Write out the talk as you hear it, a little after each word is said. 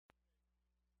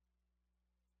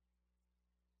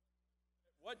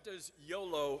What does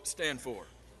YOLO stand for?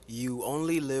 You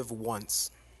only live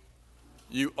once.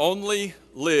 You only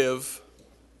live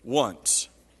once.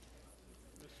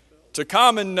 It's a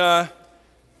common,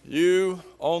 you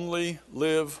only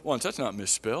live once. That's not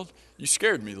misspelled. You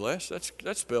scared me, Les. That's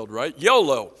spelled right.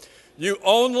 YOLO. You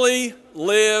only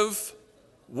live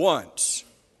once.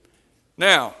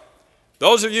 Now,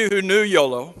 those of you who knew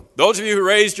YOLO, those of you who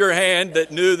raised your hand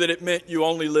that knew that it meant you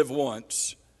only live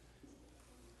once,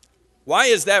 why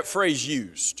is that phrase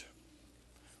used?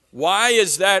 Why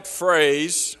is that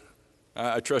phrase,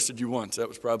 I trusted you once, that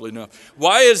was probably enough.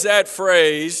 Why is that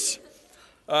phrase,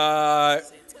 why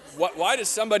does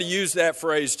somebody use that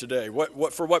phrase today?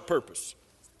 For what purpose?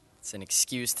 It's an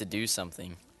excuse to do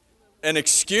something. An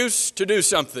excuse to do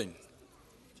something.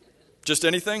 Just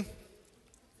anything?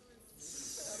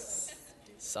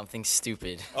 Something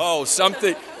stupid. Oh,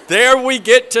 something. There we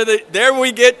get to the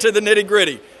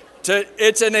nitty-gritty.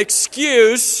 It's an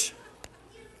excuse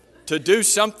to do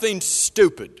something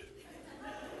stupid.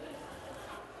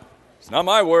 It's not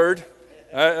my word.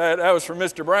 That was from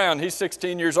Mr. Brown. He's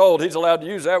 16 years old. He's allowed to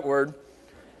use that word.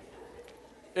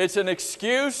 It's an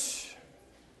excuse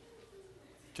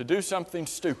to do something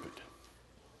stupid.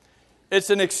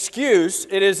 It's an excuse.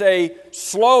 It is a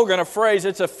slogan, a phrase.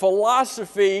 It's a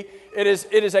philosophy. It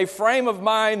is a frame of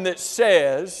mind that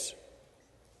says,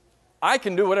 I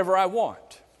can do whatever I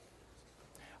want.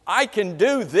 I can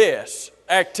do this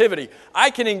activity.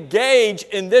 I can engage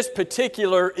in this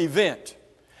particular event.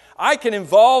 I can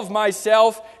involve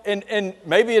myself in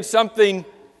maybe it's something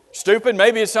stupid,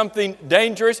 maybe it's something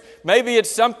dangerous, maybe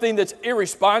it's something that's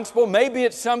irresponsible, maybe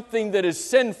it's something that is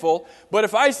sinful. But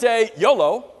if I say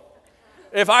YOLO,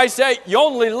 if I say you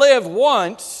only live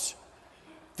once,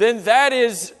 then that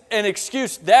is an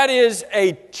excuse. That is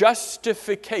a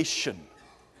justification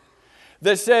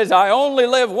that says I only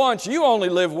live once, you only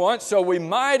live once, so we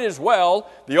might as well,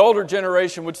 the older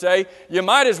generation would say, you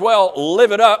might as well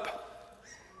live it up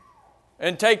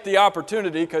and take the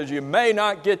opportunity because you may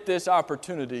not get this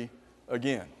opportunity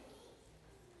again.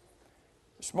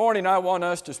 This morning I want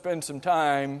us to spend some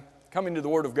time coming to the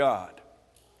Word of God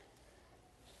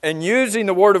and using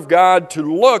the Word of God to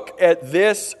look at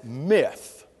this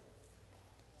myth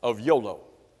of YOLO.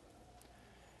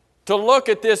 To look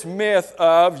at this myth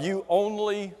of you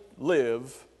only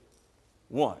live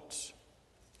once.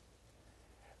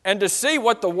 And to see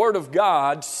what the Word of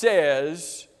God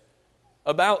says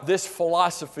about this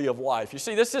philosophy of life. You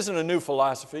see, this isn't a new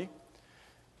philosophy.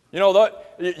 You know,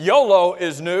 YOLO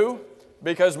is new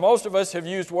because most of us have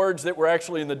used words that were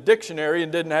actually in the dictionary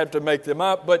and didn't have to make them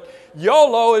up. But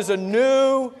YOLO is a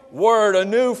new word, a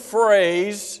new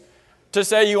phrase to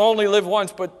say you only live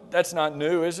once, but that's not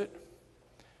new, is it?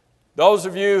 Those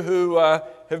of you who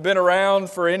have been around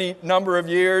for any number of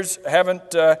years,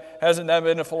 hasn't that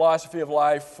been a philosophy of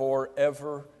life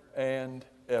forever and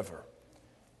ever?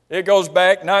 It goes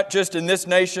back not just in this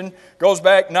nation, goes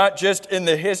back not just in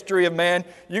the history of man.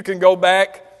 You can go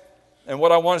back, and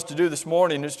what I want us to do this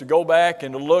morning is to go back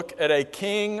and to look at a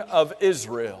king of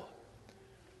Israel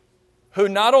who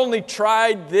not only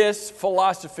tried this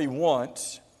philosophy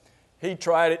once, he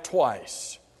tried it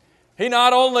twice. He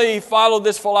not only followed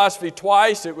this philosophy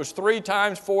twice, it was 3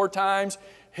 times, 4 times.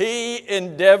 He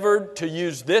endeavored to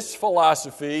use this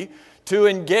philosophy to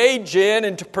engage in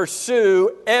and to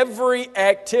pursue every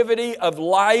activity of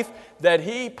life that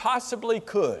he possibly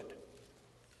could.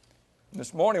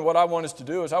 This morning what I want us to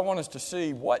do is I want us to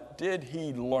see what did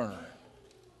he learn.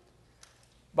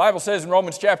 The Bible says in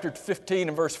Romans chapter 15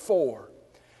 and verse 4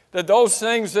 that those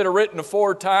things that are written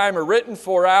aforetime are written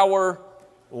for our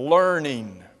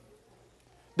learning,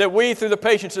 that we, through the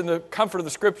patience and the comfort of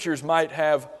the Scriptures, might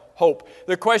have hope.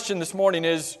 The question this morning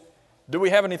is, do we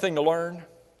have anything to learn?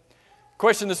 The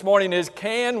question this morning is,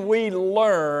 can we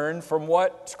learn from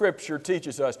what Scripture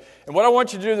teaches us? And what I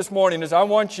want you to do this morning is I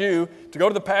want you to go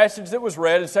to the passage that was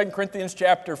read in 2 Corinthians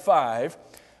chapter 5,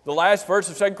 the last verse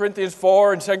of 2 Corinthians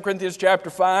 4 and 2 Corinthians chapter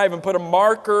 5, and put a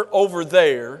marker over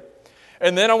there.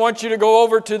 And then I want you to go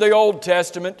over to the Old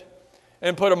Testament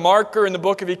and put a marker in the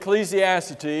book of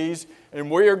Ecclesiastes. And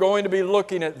we are going to be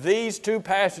looking at these 2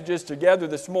 passages together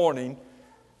this morning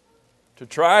to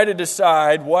try to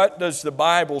decide what does the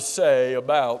Bible say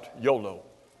about YOLO.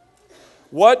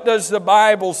 What does the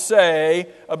Bible say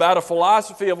about a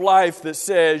philosophy of life that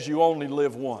says you only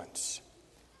live once?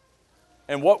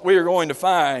 And what we are going to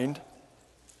find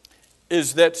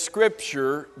is that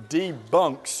Scripture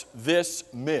debunks this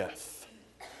myth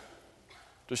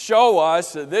to show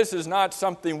us that this is not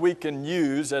something we can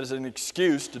use as an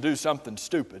excuse to do something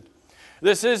stupid.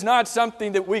 This is not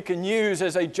something that we can use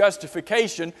as a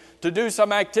justification to do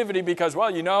some activity because,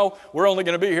 well, we're only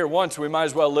going to be here once, so we might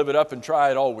as well live it up and try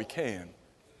it all we can.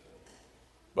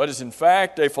 But it's in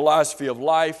fact a philosophy of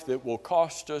life that will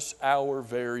cost us our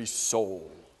very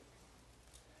soul.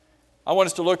 I want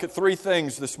us to look at three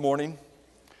things this morning.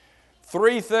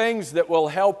 Three things that will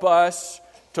help us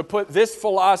to put this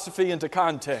philosophy into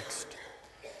context.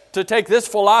 To take this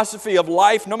philosophy of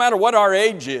life, no matter what our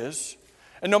age is,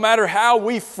 and no matter how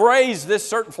we phrase this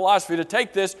certain philosophy, to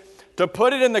take this, to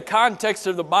put it in the context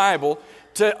of the Bible,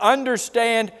 to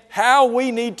understand how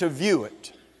we need to view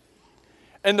it.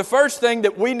 And the first thing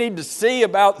that we need to see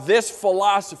about this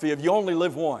philosophy of you only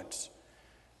live once,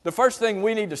 the first thing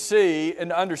we need to see and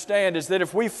to understand is that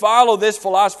if we follow this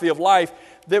philosophy of life,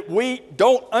 that we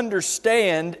don't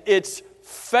understand its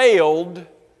failed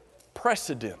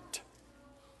precedent.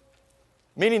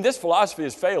 Meaning this philosophy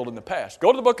has failed in the past.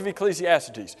 Go to the book of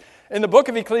Ecclesiastes. In the book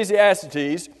of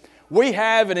Ecclesiastes, we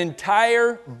have an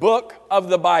entire book of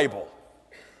the Bible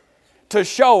to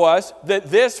show us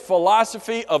that this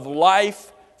philosophy of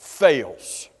life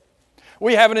fails.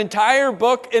 We have an entire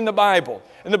book in the Bible,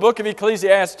 in the book of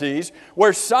Ecclesiastes,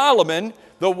 where Solomon,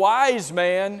 the wise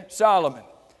man Solomon,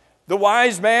 the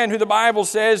wise man who the Bible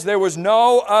says there was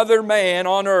no other man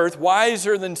on earth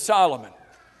wiser than Solomon.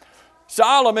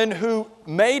 Solomon, who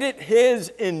made it his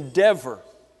endeavor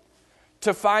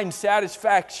to find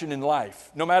satisfaction in life,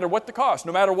 no matter what the cost,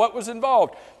 no matter what was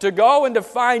involved, to go and to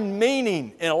find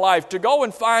meaning in life, to go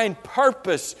and find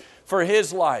purpose for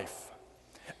his life.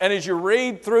 And as you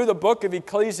read through the book of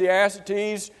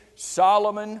Ecclesiastes,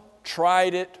 Solomon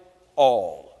tried it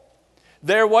all.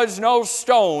 There was no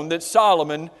stone that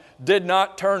Solomon did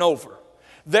not turn over.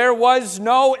 There was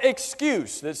no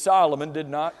excuse that Solomon did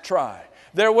not try.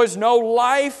 There was no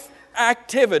life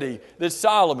activity that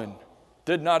Solomon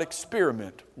did not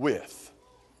experiment with.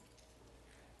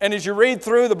 And as you read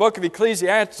through the book of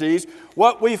Ecclesiastes,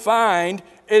 what we find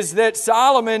is that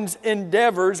Solomon's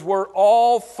endeavors were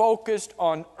all focused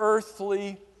on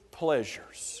earthly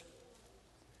pleasures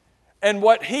and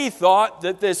what he thought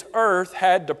that this earth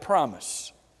had to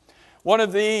promise. One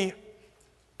of the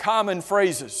common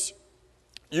phrases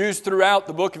used throughout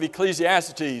the book of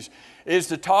Ecclesiastes is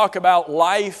to talk about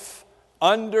life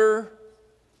under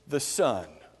the sun.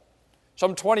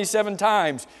 Some 27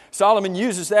 times, Solomon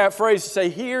uses that phrase to say,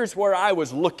 here's where I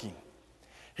was looking.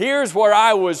 Here's where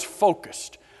I was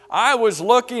focused. I was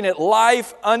looking at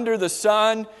life under the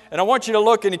sun. And I want you to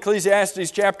look in Ecclesiastes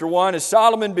chapter 1 as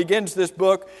Solomon begins this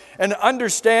book and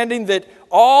understanding that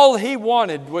all he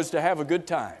wanted was to have a good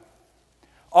time.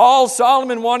 All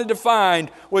Solomon wanted to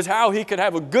find was how he could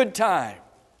have a good time.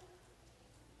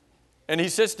 And he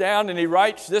sits down and he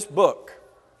writes this book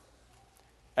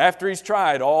after he's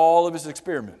tried all of his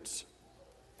experiments,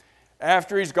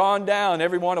 after he's gone down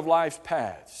every one of life's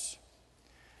paths,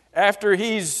 after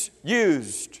he's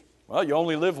used, well, you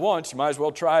only live once, you might as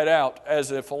well try it out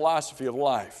as a philosophy of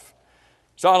life.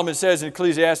 Solomon says in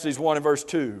Ecclesiastes 1 and verse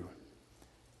 2,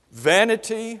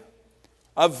 vanity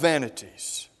of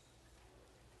vanities,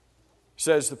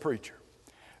 says the preacher.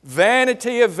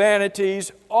 Vanity of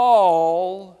vanities,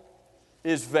 all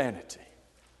is vanity.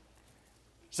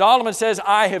 Solomon says,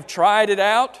 I have tried it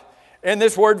out. And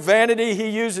this word vanity he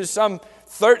uses some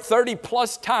 30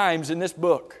 plus times in this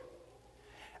book.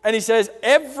 And he says,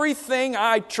 everything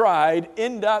I tried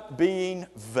ended up being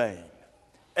vain.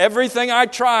 Everything I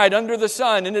tried under the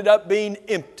sun ended up being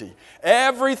empty.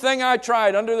 Everything I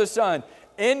tried under the sun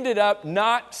ended up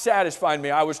not satisfying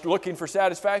me. I was looking for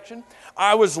satisfaction.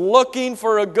 I was looking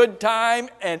for a good time,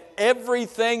 and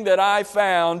everything that I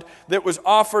found that was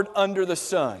offered under the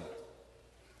sun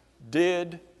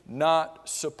did not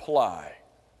supply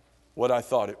what I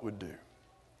thought it would do.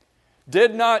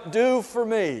 Did not do for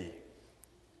me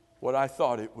what I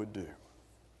thought it would do.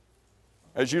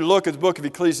 As you look at the book of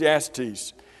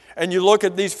Ecclesiastes, and you look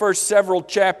at these first several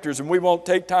chapters, and we won't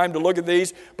take time to look at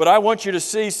these, but I want you to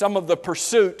see some of the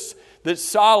pursuits that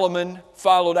Solomon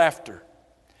followed after.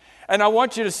 And I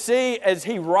want you to see, as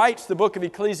he writes the book of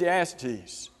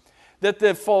Ecclesiastes, that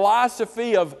the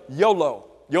philosophy of YOLO,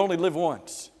 you only live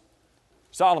once,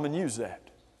 Solomon used that.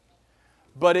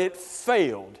 But it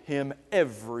failed him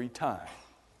every time.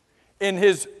 In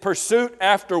his pursuit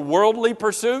after worldly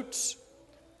pursuits,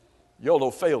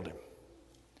 YOLO failed him.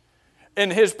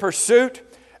 In his pursuit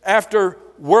after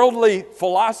worldly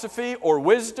philosophy or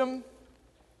wisdom,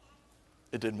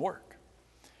 it didn't work.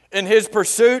 In his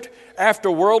pursuit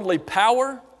after worldly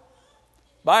power,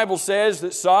 the Bible says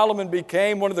that Solomon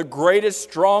became one of the greatest,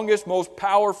 strongest, most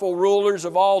powerful rulers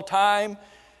of all time.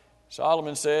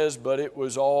 Solomon says, but it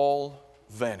was all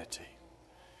vanity.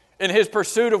 in his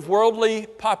pursuit of worldly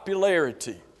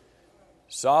popularity.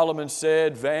 Solomon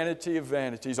said, vanity of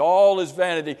vanities, all is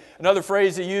vanity. Another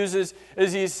phrase he uses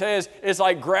is he says, it's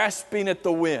like grasping at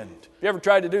the wind. You ever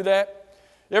tried to do that?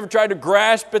 You ever tried to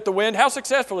grasp at the wind? How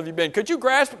successful have you been? Could you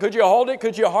grasp it? Could you hold it?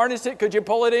 Could you harness it? Could you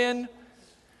pull it in?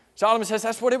 Solomon says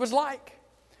that's what it was like.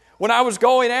 When I was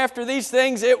going after these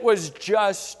things, it was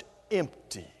just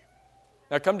empty.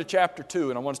 Now come to chapter 2,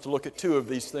 and I want us to look at 2 of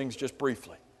these things just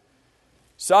briefly.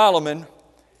 Solomon,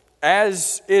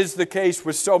 as is the case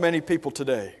with so many people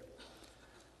today,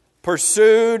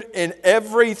 pursued in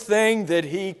everything that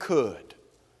he could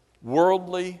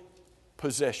worldly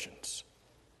possessions.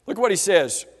 Look at what he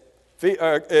says,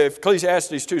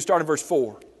 Ecclesiastes 2, starting verse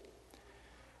 4.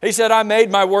 He said, I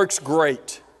made my works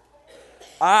great.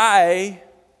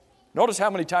 Notice how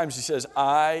many times he says,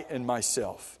 I and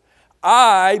myself.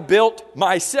 I built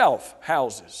myself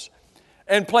houses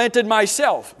and planted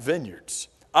myself vineyards.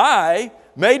 I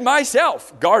made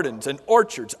myself gardens and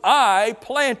orchards. I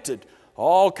planted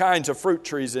all kinds of fruit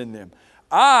trees in them.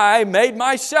 I made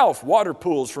myself water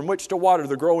pools from which to water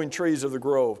the growing trees of the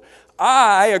grove.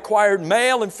 I acquired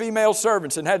male and female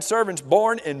servants and had servants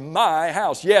born in my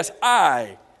house. Yes,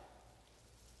 I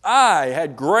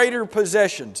had greater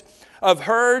possessions of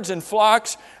herds and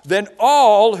flocks than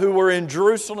all who were in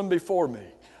Jerusalem before me.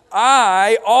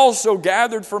 I also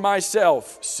gathered for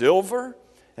myself silver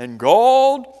and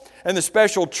gold and the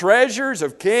special treasures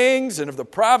of kings and of the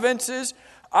provinces.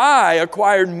 I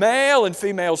acquired male and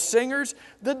female singers,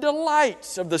 the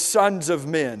delights of the sons of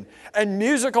men, and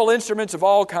musical instruments of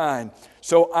all kinds.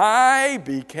 So I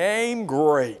became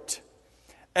great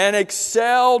and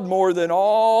excelled more than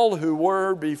all who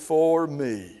were before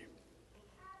me.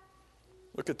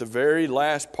 Look at the very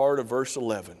last part of verse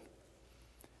 11.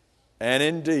 And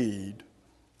indeed,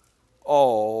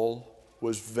 all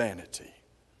was vanity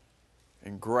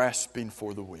and grasping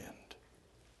for the wind.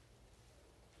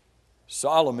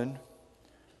 Solomon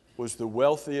was the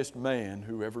wealthiest man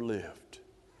who ever lived.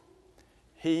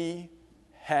 He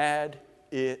had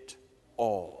it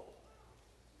all.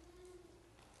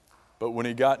 But when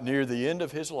he got near the end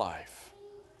of his life,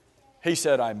 he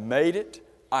said, I made it,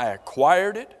 I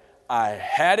acquired it, I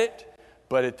had it,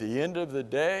 but at the end of the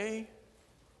day,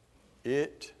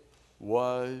 it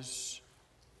was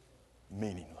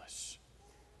meaningless.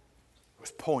 It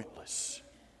was pointless.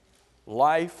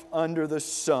 Life under the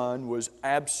sun was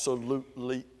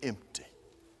absolutely empty.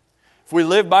 If we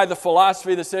live by the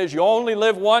philosophy that says you only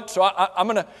live once, so I'm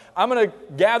going to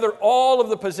gather all of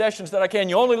the possessions that I can.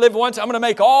 You only live once, I'm going to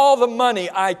make all the money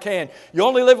I can. You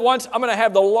only live once, I'm going to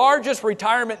have the largest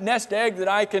retirement nest egg that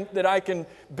I can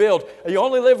build. You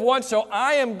only live once, so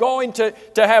I am going to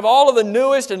have all of the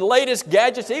newest and latest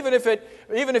gadgets, even if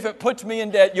it puts me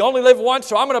in debt. You only live once,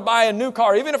 so I'm going to buy a new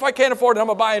car. Even if I can't afford it, I'm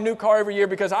going to buy a new car every year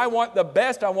because I want the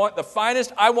best, I want the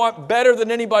finest, I want better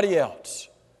than anybody else.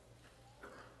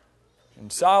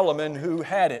 And Solomon, who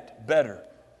had it better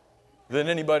than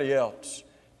anybody else,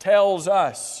 tells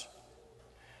us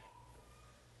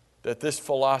that this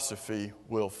philosophy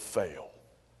will fail.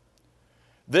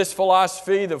 This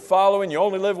philosophy, the following, you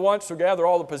only live once, so gather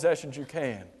all the possessions you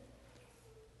can.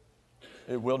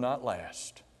 It will not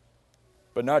last.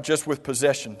 But not just with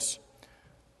possessions.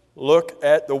 Look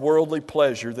at the worldly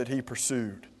pleasure that he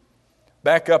pursued.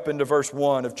 Back up into verse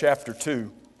 1 of chapter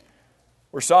 2.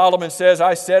 Where Solomon says,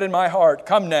 I said in my heart,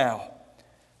 come now,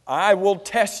 I will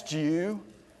test you.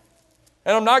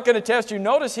 And I'm not going to test you.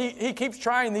 Notice he keeps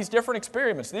trying these different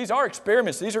experiments. These are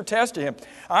experiments. These are tests to him.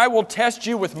 I will test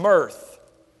you with mirth.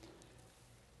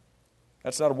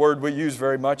 That's not a word we use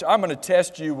very much. I'm going to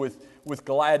test you with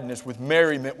gladness, with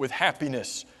merriment, with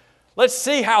happiness. Let's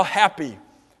see how happy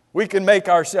we can make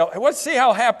ourselves. Let's see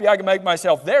how happy I can make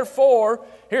myself. Therefore,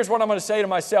 here's what I'm going to say to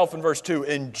myself in verse 2.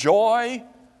 Enjoy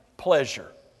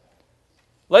pleasure.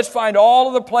 Let's find all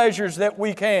of the pleasures that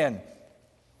we can.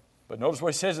 But notice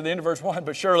what he says at the end of verse 1,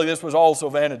 but surely this was also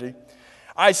vanity.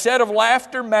 I said of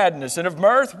laughter, madness, and of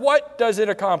mirth, what does it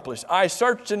accomplish? I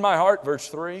searched in my heart, verse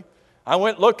 3. I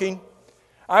went looking.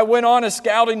 I went on a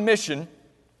scouting mission,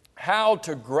 how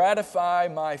to gratify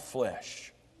my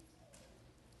flesh.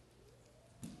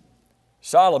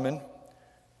 Solomon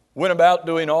went about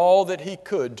doing all that he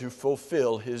could to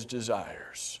fulfill his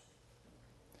desires.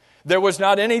 There was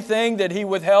not anything that he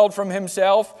withheld from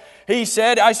himself. He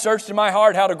said, I searched in my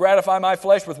heart how to gratify my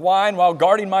flesh with wine while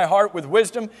guarding my heart with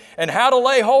wisdom, and how to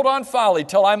lay hold on folly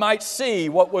till I might see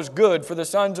what was good for the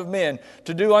sons of men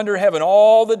to do under heaven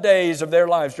all the days of their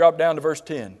lives. Drop down to verse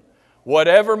 10.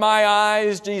 Whatever my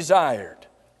eyes desired,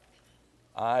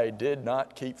 I did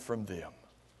not keep from them.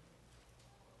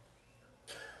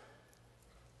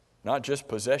 Not just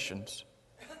possessions,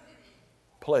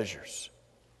 pleasures.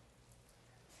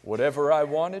 Whatever I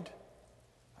wanted,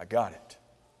 I got it.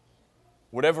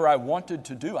 Whatever I wanted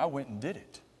to do, I went and did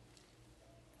it.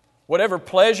 Whatever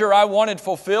pleasure I wanted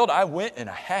fulfilled, I went and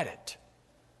I had it.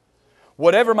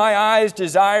 Whatever my eyes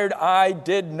desired, I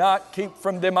did not keep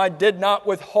from them. I did not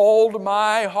withhold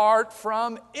my heart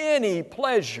from any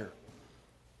pleasure.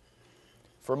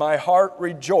 For my heart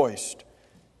rejoiced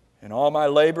in all my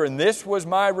labor, and this was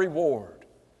my reward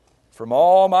from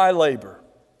all my labor.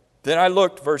 Then I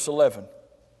looked, verse 11.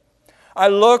 I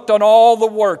looked on all the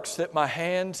works that my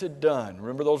hands had done.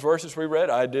 Remember those verses we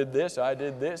read? I did this, I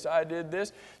did this, I did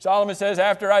this. Solomon says,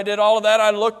 after I did all of that,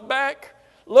 I looked back.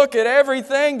 Look at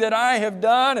everything that I have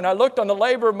done, and I looked on the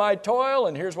labor of my toil,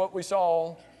 and here's what we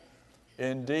saw.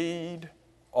 Indeed,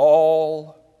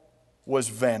 all was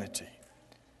vanity.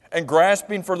 And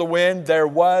grasping for the wind, there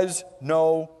was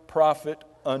no profit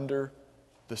under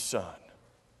the sun.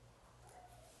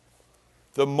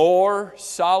 The more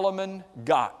Solomon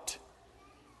got,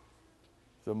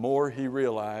 the more he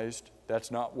realized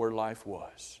that's not where life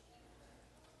was.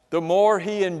 The more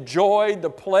he enjoyed the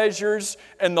pleasures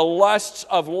and the lusts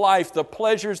of life, the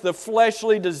pleasures, the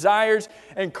fleshly desires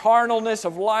and carnalness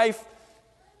of life,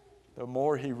 the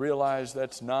more he realized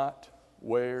that's not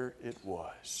where it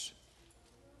was.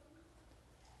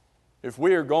 If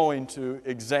we are going to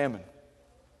examine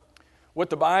what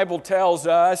the Bible tells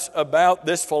us about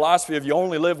this philosophy of you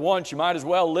only live once, you might as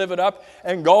well live it up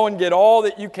and go and get all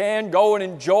that you can, go and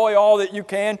enjoy all that you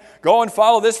can, go and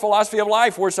follow this philosophy of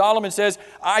life where Solomon says,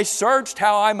 I searched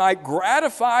how I might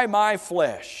gratify my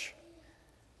flesh.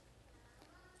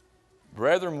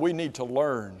 Brethren, we need to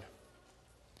learn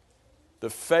the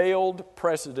failed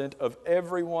precedent of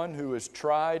everyone who has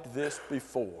tried this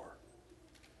before.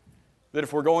 That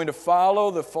if we're going to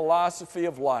follow the philosophy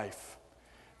of life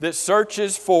that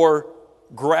searches for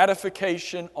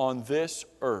gratification on this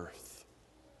earth,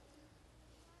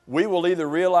 we will either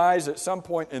realize at some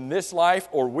point in this life,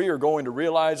 or we are going to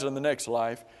realize in the next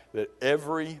life, that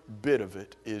every bit of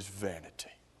it is vanity.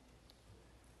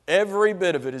 Every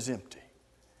bit of it is empty.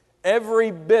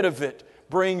 Every bit of it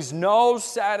brings no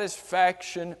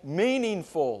satisfaction,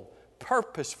 meaningful,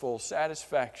 purposeful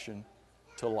satisfaction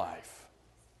to life.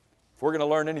 If we're going to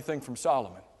learn anything from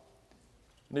Solomon,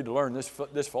 we need to learn this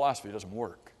philosophy doesn't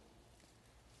work.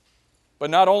 But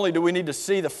not only do we need to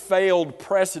see the failed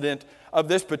precedent of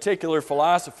this particular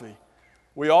philosophy,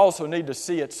 we also need to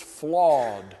see its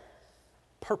flawed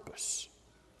purpose.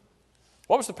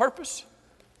 What was the purpose?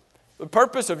 The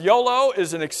purpose of YOLO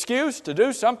is an excuse to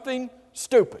do something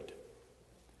stupid.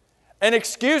 An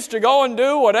excuse to go and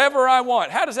do whatever I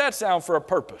want. How does that sound for a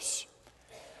purpose?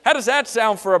 How does that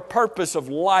sound for a purpose of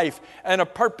life and a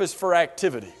purpose for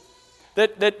activity?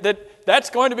 That's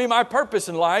going to be my purpose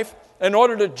in life. In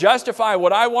order to justify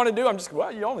what I want to do,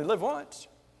 you only live once.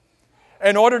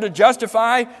 In order to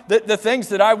justify the things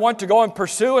that I want to go and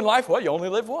pursue in life, you only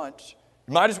live once.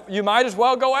 You might as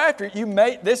well go after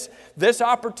it. This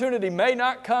opportunity may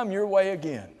not come your way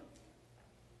again.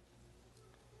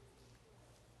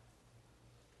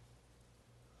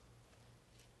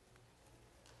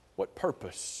 What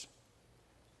purpose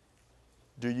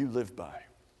do you live by?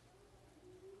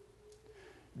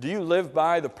 Do you live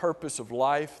by the purpose of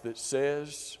life that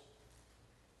says,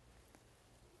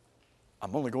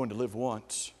 I'm only going to live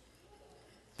once,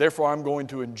 therefore I'm going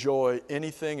to enjoy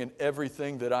anything and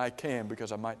everything that I can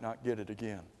because I might not get it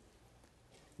again?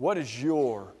 What is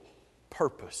your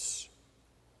purpose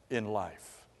in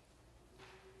life?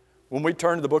 When we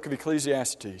turn to the book of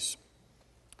Ecclesiastes,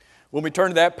 when we turn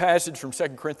to that passage from 2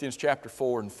 Corinthians chapter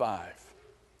 4 and 5,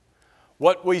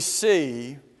 what we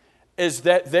see is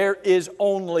that there is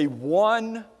only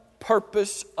one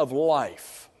purpose of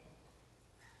life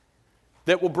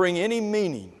that will bring any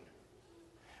meaning,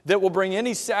 that will bring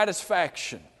any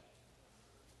satisfaction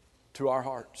to our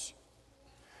hearts.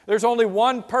 There's only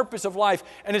one purpose of life,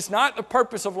 and it's not the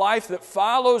purpose of life that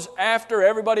follows after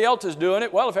everybody else is doing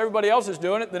it. Well, if everybody else is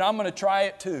doing it, then I'm going to try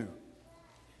it too.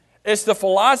 It's the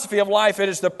philosophy of life. It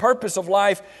is the purpose of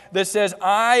life that says,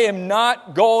 I am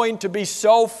not going to be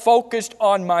so focused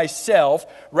on myself.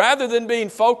 Rather than being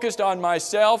focused on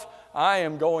myself, I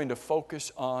am going to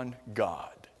focus on God.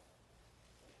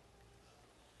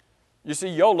 You see,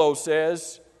 YOLO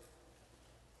says,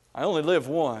 I only live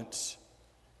once,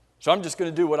 so I'm just going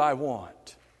to do what I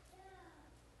want.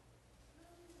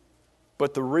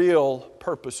 But the real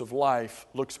purpose of life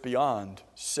looks beyond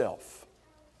self.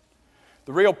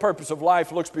 The real purpose of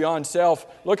life looks beyond self.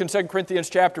 Look in 2 Corinthians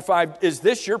chapter 5. Is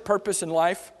this your purpose in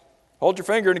life? Hold your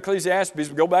finger in Ecclesiastes.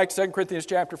 Go back to 2 Corinthians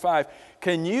chapter 5.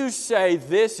 Can you say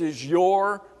this is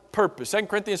your purpose. 2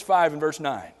 Corinthians 5 and verse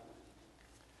 9.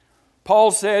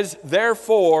 Paul says,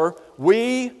 therefore,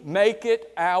 we make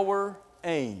it our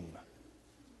aim.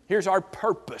 Here's our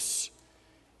purpose.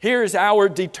 Here's our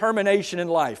determination in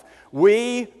life.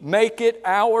 We make it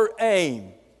our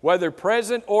aim, whether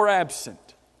present or absent.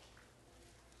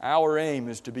 Our aim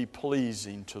is to be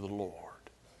pleasing to the Lord.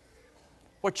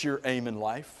 What's your aim in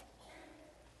life?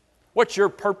 What's your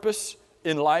purpose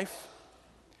in life?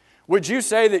 Would you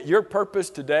say that your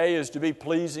purpose today is to be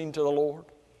pleasing to the Lord?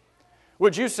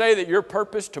 Would you say that your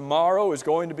purpose tomorrow is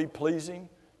going to be pleasing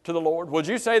to the Lord? Would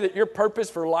you say that your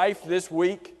purpose for life this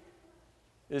week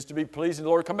is to be pleasing to the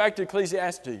Lord? Come back to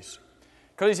Ecclesiastes.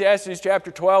 Ecclesiastes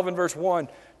chapter 12 and verse 1.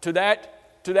 To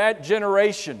that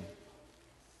generation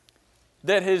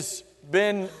that has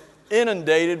been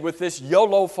inundated with this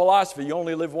YOLO philosophy, you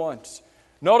only live once.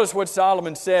 Notice what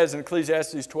Solomon says in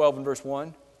Ecclesiastes 12 and verse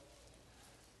 1.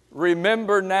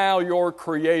 Remember now your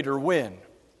Creator when?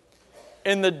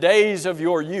 In the days of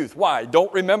your youth. Why?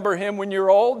 Don't remember Him when you're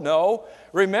old? No.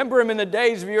 Remember Him in the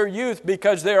days of your youth,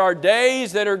 because there are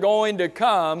days that are going to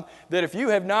come that if you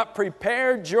have not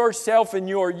prepared yourself in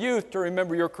your youth to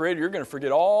remember your Creator, you're going to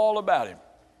forget all about Him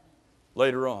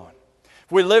later on.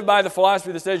 If we live by the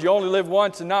philosophy that says you only live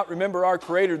once and not remember our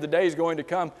Creator, the day is going to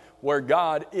come where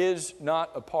God is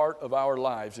not a part of our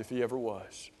lives if He ever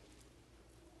was.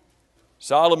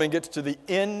 Solomon gets to the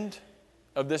end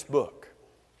of this book.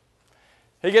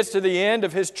 He gets to the end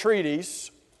of his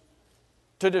treatise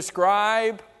to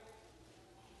describe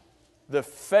the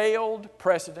failed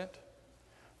precedent,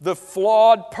 the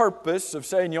flawed purpose of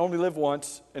saying you only live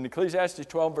once. In Ecclesiastes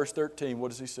 12 verse 13, what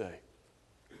does he say?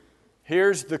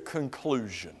 Here's the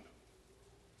conclusion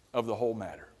of the whole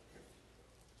matter.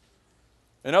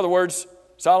 In other words,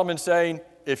 Solomon's saying,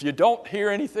 if you don't hear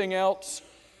anything else,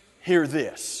 hear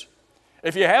this.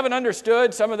 If you haven't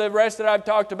understood some of the rest that I've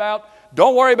talked about,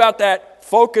 don't worry about that.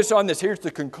 Focus on this. Here's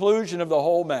the conclusion of the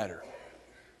whole matter.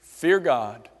 Fear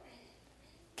God.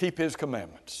 Keep His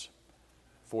commandments.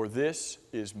 For this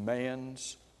is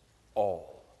man's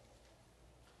all.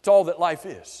 It's all that life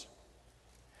is.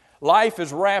 Life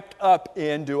is wrapped up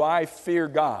in, do I fear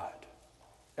God?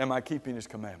 Am I keeping His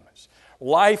commandments?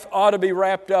 Life ought to be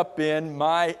wrapped up in,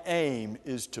 my aim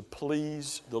is to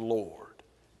please the Lord.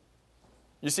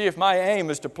 You see, if my aim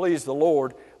is to please the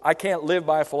Lord, I can't live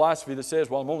by a philosophy that says,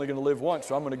 well, I'm only going to live once,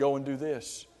 so I'm going to go and do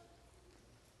this.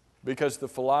 Because the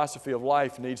philosophy of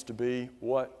life needs to be,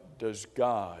 what does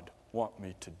God want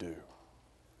me to do?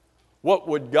 What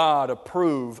would God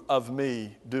approve of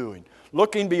me doing?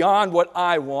 Looking beyond what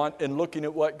I want and looking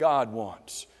at what God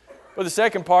wants. But the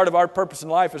second part of our purpose in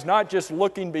life is not just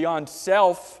looking beyond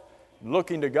self,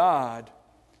 looking to God,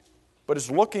 but it's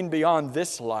looking beyond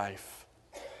this life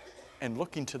and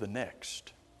looking to the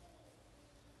next.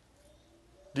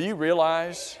 Do you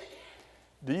realize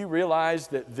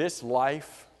that this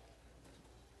life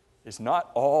is not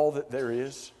all that there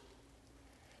is?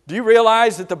 Do you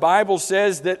realize that the Bible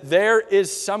says that there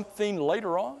is something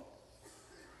later on?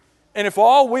 And if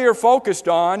all we are focused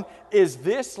on is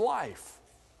this life,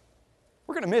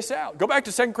 we're going to miss out. Go back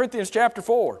to 2 Corinthians chapter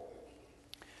 4.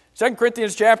 2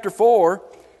 Corinthians chapter 4,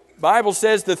 the Bible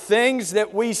says the things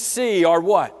that we see are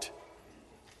what?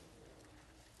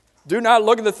 Do not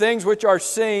look at the things which are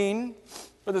seen,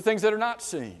 but the things that are not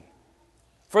seen.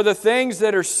 For the things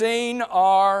that are seen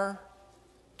are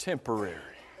temporary.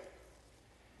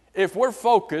 If we're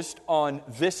focused on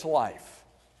this life,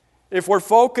 if we're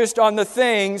focused on the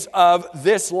things of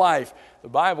this life, the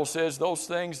Bible says those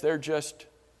things, they're just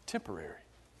temporary.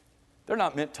 They're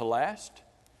not meant to last.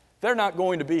 They're not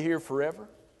going to be here forever.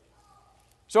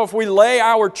 So if we lay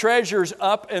our treasures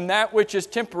up in that which is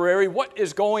temporary, what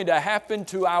is going to happen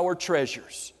to our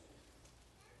treasures?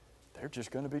 They're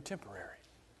just going to be temporary.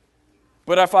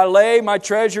 But if I lay my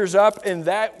treasures up in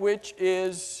that which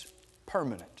is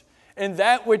permanent, in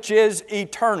that which is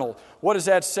eternal, what does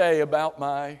that say about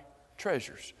my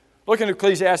treasures? Look in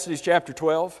Ecclesiastes chapter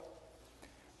 12.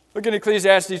 Look in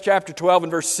Ecclesiastes chapter 12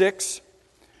 and verse 6,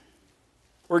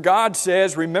 where God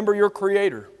says, remember your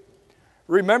Creator.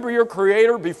 Remember your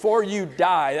Creator before you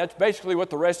die. That's basically what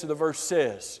the rest of the verse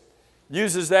says.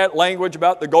 Uses that language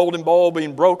about the golden bowl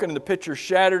being broken and the pitcher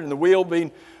shattered and the wheel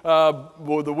being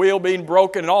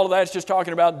broken and all of that's just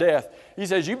talking about death. He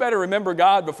says you better remember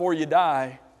God before you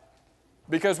die,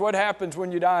 because what happens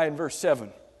when you die in verse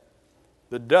 7?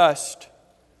 The dust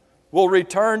will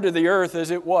return to the earth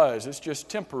as it was. It's just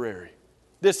temporary.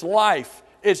 This life,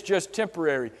 it's just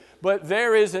temporary. But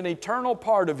there is an eternal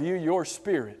part of you, your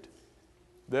spirit,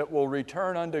 that will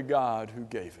return unto God who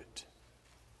gave it.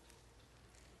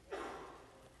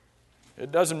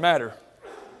 It doesn't matter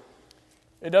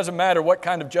It doesn't matter what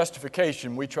kind of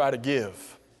justification we try to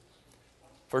give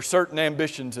for certain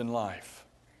ambitions in life.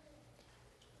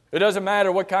 It doesn't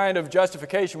matter what kind of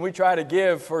justification we try to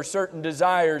give for certain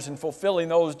desires and fulfilling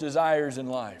those desires in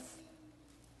life.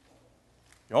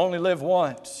 You only live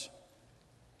once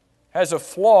has a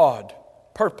flawed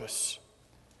purpose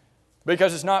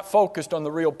because it's not focused on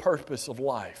the real purpose of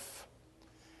life.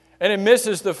 And it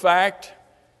misses the fact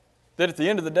that at the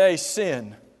end of the day,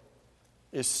 sin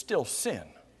is still sin,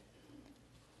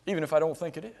 even if I don't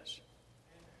think it is.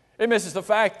 It misses the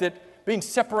fact that being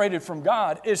separated from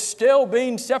God is still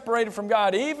being separated from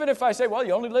God. Even if I say, well,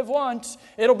 you only live once,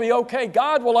 it'll be okay.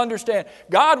 God will understand.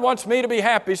 God wants me to be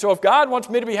happy, so if God wants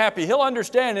me to be happy, He'll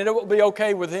understand and it will be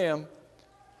okay with Him.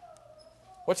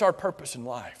 What's our purpose in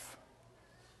life?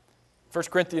 1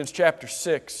 Corinthians chapter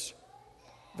 6,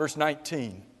 verse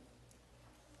 19.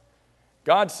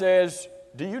 God says,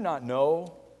 do you not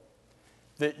know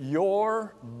that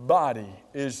your body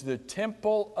is the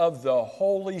temple of the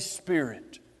Holy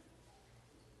Spirit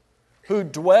who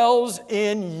dwells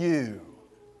in you?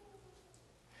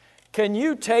 Can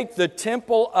you take the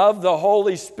temple of the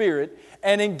Holy Spirit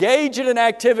and engage it in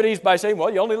activities by saying,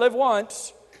 well, you only live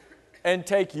once, and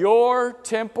take your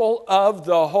temple of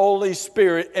the Holy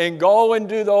Spirit and go and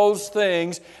do those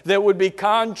things that would be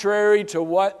contrary to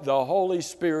what the Holy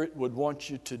Spirit would want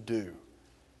you to do?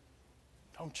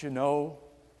 Don't you know,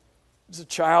 as a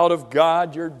child of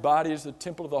God, your body is the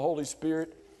temple of the Holy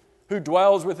Spirit who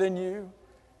dwells within you?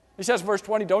 He says in verse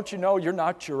 20, don't you know you're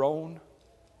not your own?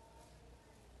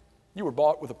 You were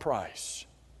bought with a price.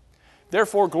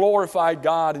 Therefore glorify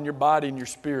God in your body and your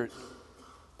spirit,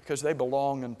 because they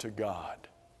belong unto God.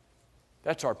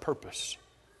 That's our purpose.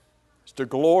 It's to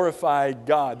glorify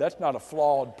God. That's not a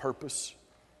flawed purpose.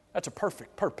 That's a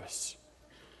perfect purpose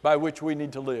by which we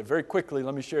need to live. Very quickly,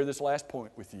 let me share this last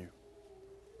point with you.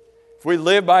 If we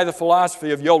live by the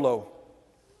philosophy of YOLO,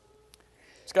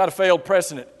 it's got a failed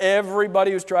precedent.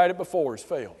 Everybody who's tried it before has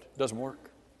failed. It doesn't work.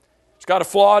 It's got a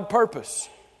flawed purpose.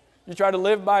 You try to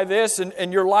live by this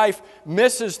and your life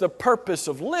misses the purpose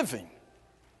of living.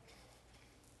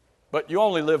 But you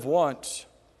only live once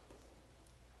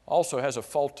also has a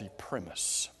faulty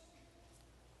premise.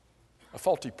 A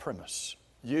faulty premise.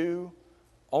 You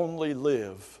only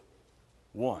live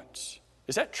once.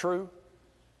 Is that true?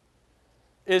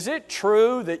 Is it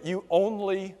true that you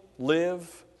only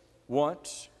live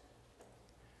once?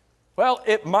 Well,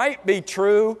 it might be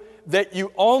true that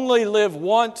you only live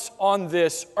once on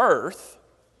this earth.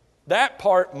 That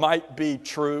part might be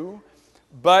true.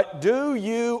 But do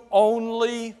you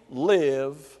only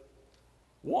live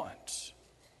once?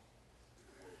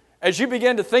 As you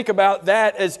begin to think about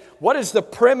that, as what is the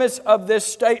premise of this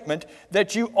statement,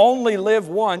 that you only live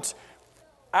once?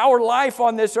 Our life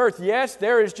on this earth, yes,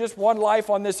 there is just one life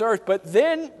on this earth, but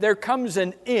then there comes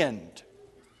an end.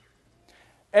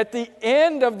 At the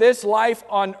end of this life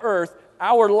on earth,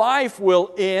 our life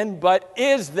will end, but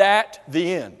is that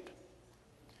the end?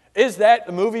 Is that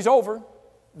the movie's over?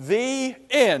 The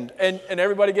end. And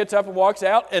everybody gets up and walks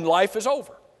out and life is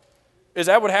over. Is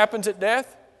that what happens at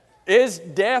death? Is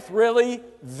death really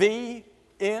the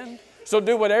end? So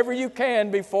do whatever you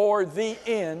can before the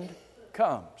end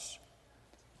comes.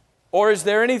 Or is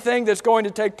there anything that's going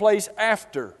to take place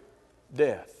after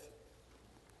death?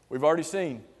 We've already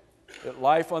seen that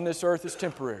life on this earth is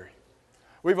temporary.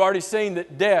 We've already seen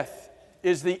that death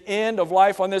is the end of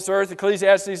life on this earth.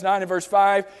 Ecclesiastes 9 and verse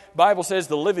 5, the Bible says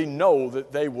the living know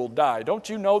that they will die. Don't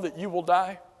you know that you will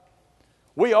die?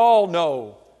 We all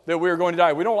know that we are going to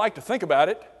die. We don't like to think about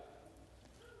it,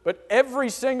 but every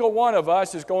single one of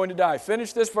us is going to die.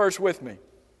 Finish this verse with me.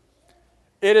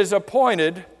 It is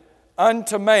appointed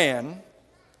unto man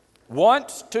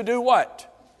once to do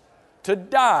what? To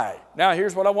die. Now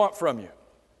here's what I want from you.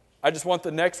 I just want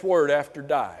the next word after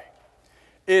die.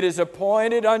 It is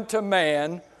appointed unto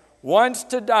man once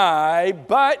to die,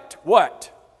 but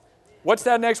what? What's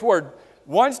that next word?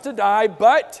 Once to die,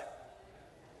 but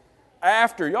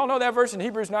after. Y'all know that verse in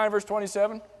Hebrews 9, verse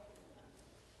 27?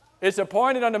 It's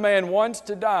appointed unto man once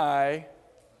to die.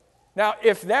 Now,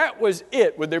 if that was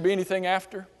it, would there be anything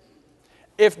after?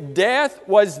 If death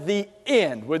was the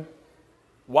end,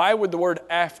 why would the word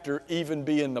after even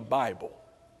be in the Bible?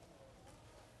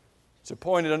 It's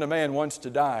appointed unto man once to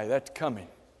die. That's coming.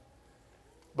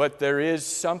 But there is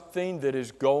something that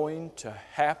is going to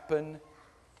happen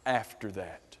after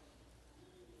that.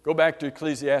 Go back to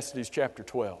Ecclesiastes chapter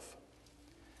 12.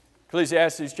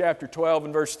 Ecclesiastes chapter 12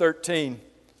 and verse 13. The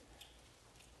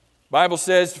Bible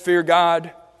says to fear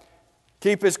God,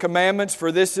 keep His commandments,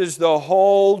 for this is the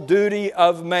whole duty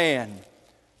of man.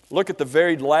 Look at the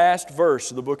very last verse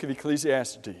of the book of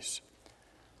Ecclesiastes.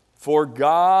 For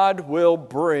God will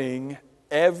bring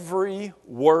every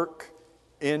work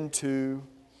into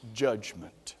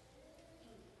judgment.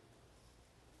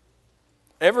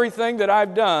 Everything that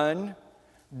I've done,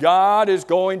 God is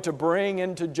going to bring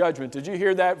into judgment. Did you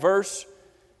hear that verse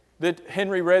that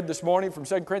Henry read this morning from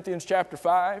 2 Corinthians chapter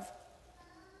 5?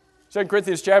 2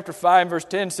 Corinthians chapter 5 verse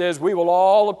 10 says, we will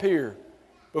all appear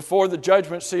before the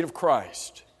judgment seat of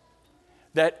Christ,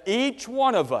 that each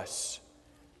one of us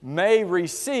may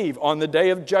receive on the day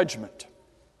of judgment.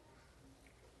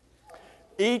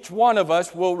 Each one of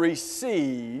us will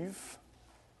receive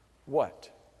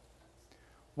what?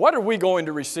 What are we going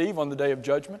to receive on the day of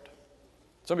judgment?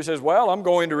 Somebody says, well, I'm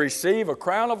going to receive a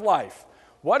crown of life.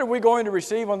 What are we going to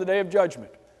receive on the day of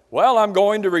judgment? Well, I'm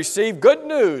going to receive good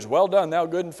news. Well done, thou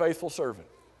good and faithful servant.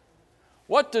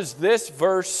 What does this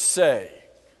verse say?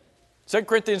 2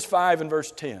 Corinthians 5 and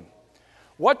verse 10.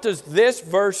 What does this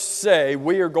verse say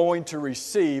we are going to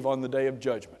receive on the day of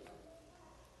judgment?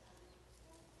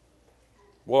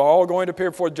 We're all going to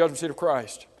appear before the judgment seat of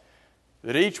Christ,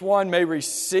 that each one may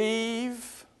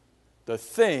receive the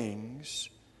things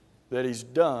that he's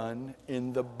done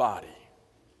in the body.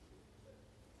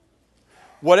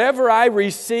 Whatever I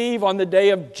receive on the day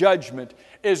of judgment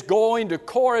is going to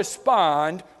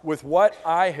correspond with what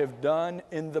I have done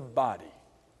in the body.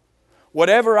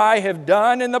 Whatever I have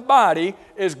done in the body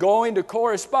is going to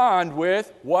correspond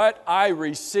with what I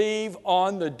receive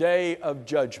on the day of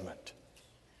judgment.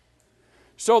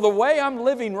 So the way I'm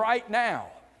living right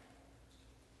now,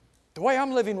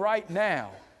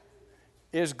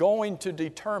 is going to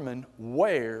determine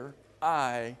where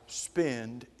I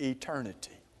spend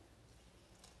eternity.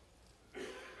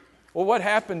 Well, what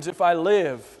happens if I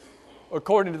live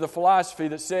according to the philosophy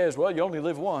that says, well, you only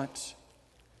live once?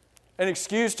 An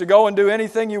excuse to go and do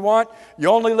anything you want. You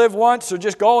only live once, so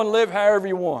just go and live however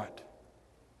you want.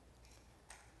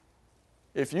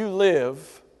 If you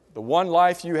live the one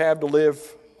life you have to live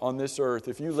on this earth,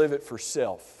 if you live it for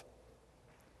self,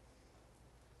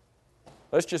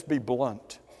 let's just be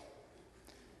blunt.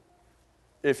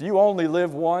 If you only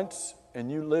live once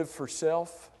and you live for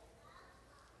self,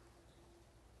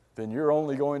 then you're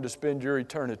only going to spend your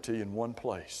eternity in one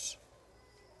place.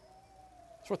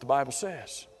 That's what the Bible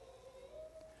says.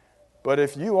 But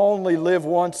if you only live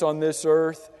once on this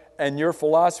earth and your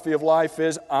philosophy of life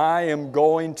is, I am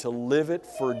going to live it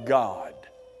for God.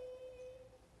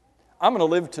 I'm going to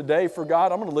live today for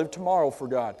God. I'm going to live tomorrow for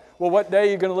God. Well, what day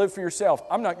are you going to live for yourself?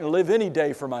 I'm not going to live any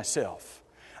day for myself.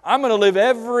 I'm going to live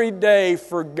every day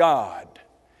for God.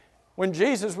 When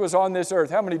Jesus was on this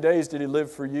earth, how many days did He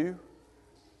live for you?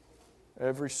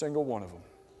 Every single one of them.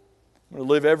 I'm going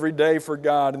to live every day for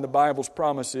God, and the Bible's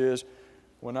promise is,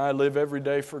 when I live every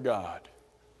day for God,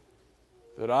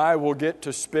 that I will get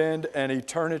to spend an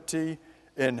eternity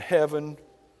in heaven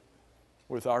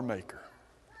with our Maker.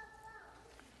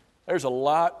 There's a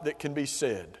lot that can be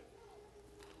said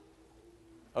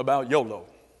about YOLO.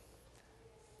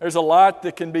 There's a lot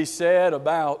that can be said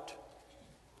about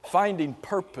finding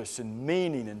purpose and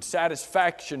meaning and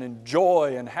satisfaction and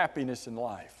joy and happiness in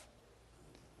life.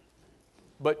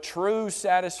 But true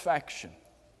satisfaction,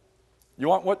 you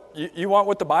want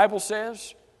what the Bible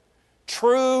says?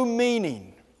 True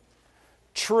meaning,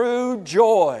 true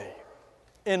joy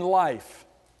in life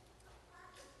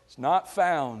is not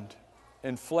found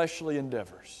in fleshly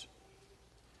endeavors.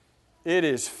 It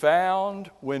is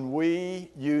found when we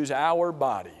use our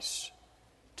bodies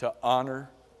to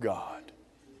honor God.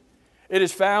 It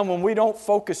is found when we don't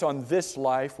focus on this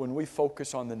life, when we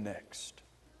focus on the next.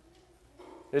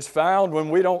 It's found when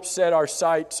we don't set our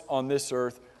sights on this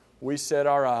earth, we set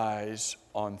our eyes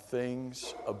on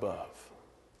things above.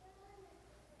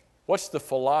 What's the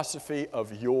philosophy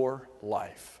of your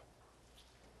life?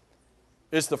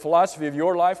 Is the philosophy of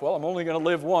your life, well, I'm only going to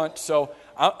live once, so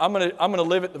I'm going to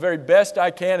live it the very best I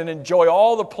can and enjoy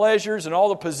all the pleasures and all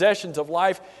the possessions of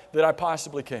life that I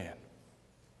possibly can?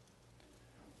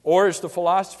 Or is the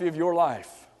philosophy of your life,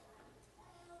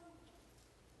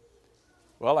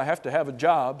 well, I have to have a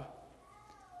job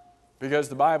because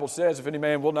the Bible says if any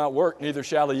man will not work, neither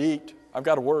shall he eat. I've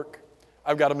got to work.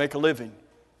 I've got to make a living.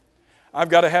 I've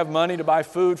got to have money to buy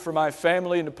food for my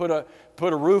family and to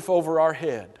put a roof over our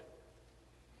head.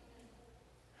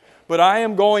 But I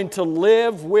am going to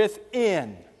live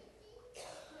within.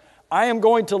 I am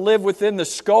going to live within the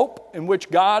scope in which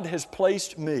God has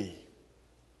placed me.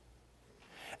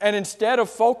 And instead of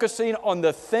focusing on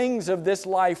the things of this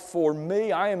life for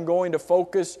me, I am going to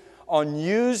focus on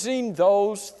using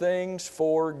those things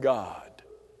for God.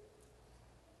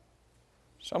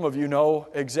 Some of you know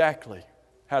exactly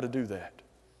how to do that.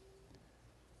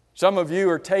 Some of you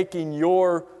are taking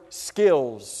your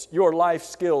skills, your life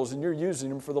skills, and you're using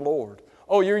them for the Lord.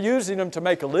 Oh, you're using them to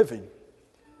make a living.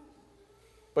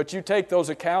 But you take those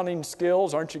accounting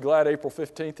skills, aren't you glad April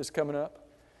 15th is coming up?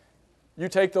 You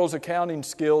take those accounting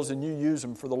skills and you use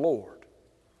them for the Lord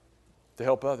to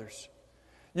help others.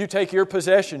 You take your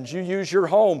possessions, you use your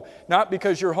home, not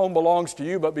because your home belongs to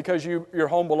you, but because your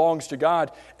home belongs to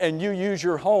God, and you use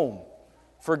your home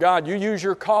for God. You use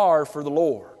your car for the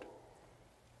Lord.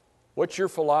 What's your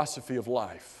philosophy of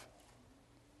life?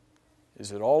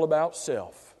 Is it all about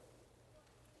self,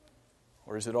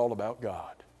 or is it all about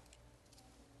God?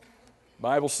 The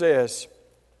Bible says,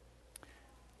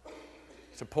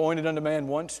 it's appointed unto man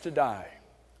once to die,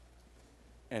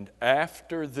 and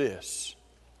after this,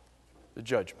 the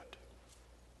judgment.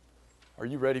 Are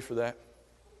you ready for that?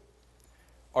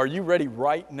 Are you ready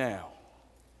right now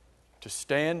to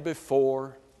stand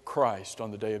before Christ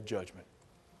on the day of judgment?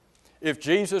 If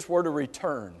Jesus were to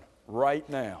return right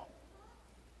now,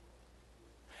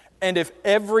 and if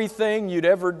everything you'd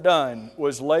ever done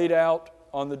was laid out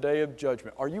on the day of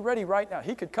judgment, are you ready right now?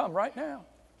 He could come right now.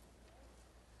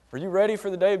 Are you ready for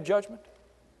the day of judgment?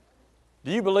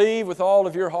 Do you believe with all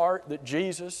of your heart that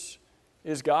Jesus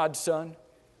is God's Son?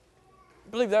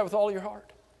 You believe that with all your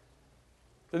heart?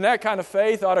 Then that kind of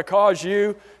faith ought to cause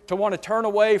you to want to turn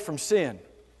away from sin,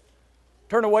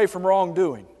 turn away from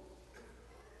wrongdoing.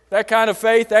 That kind of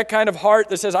faith, that kind of heart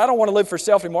that says, I don't want to live for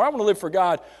self anymore, I want to live for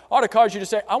God, ought to cause you to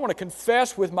say, I want to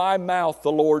confess with my mouth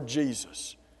the Lord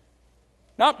Jesus.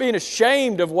 Not being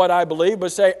ashamed of what I believe,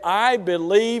 but say, I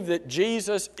believe that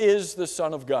Jesus is the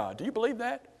Son of God. Do you believe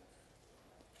that?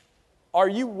 Are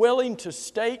you willing to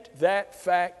state that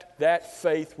fact, that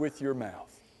faith with your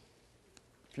mouth?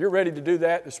 If you're ready to do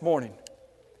that this morning,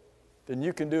 then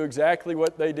you can do exactly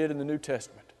what they did in the New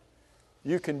Testament.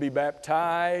 You can be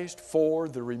baptized for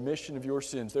the remission of your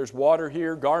sins. There's water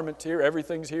here, garments here,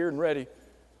 everything's here and ready.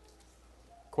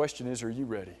 Question is, are you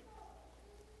ready?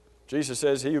 Jesus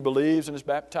says, he who believes and is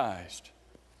baptized,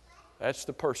 that's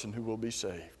the person who will be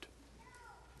saved.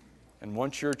 And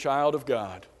once you're a child of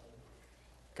God,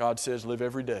 God says, live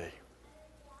every day.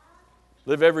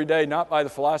 Live every day not by the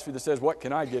philosophy that says, what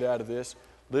can I get out of this?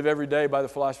 Live every day by the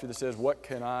philosophy that says, what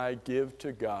can I give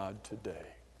to God today?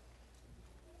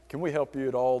 Can we help you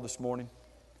at all this morning?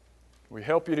 Can we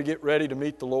help you to get ready to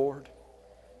meet the Lord?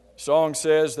 The song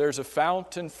says, there's a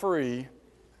fountain free,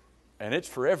 and it's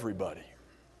for everybody.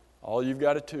 All you've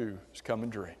got to do is come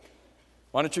and drink.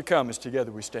 Why don't you come as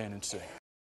together we stand and sing?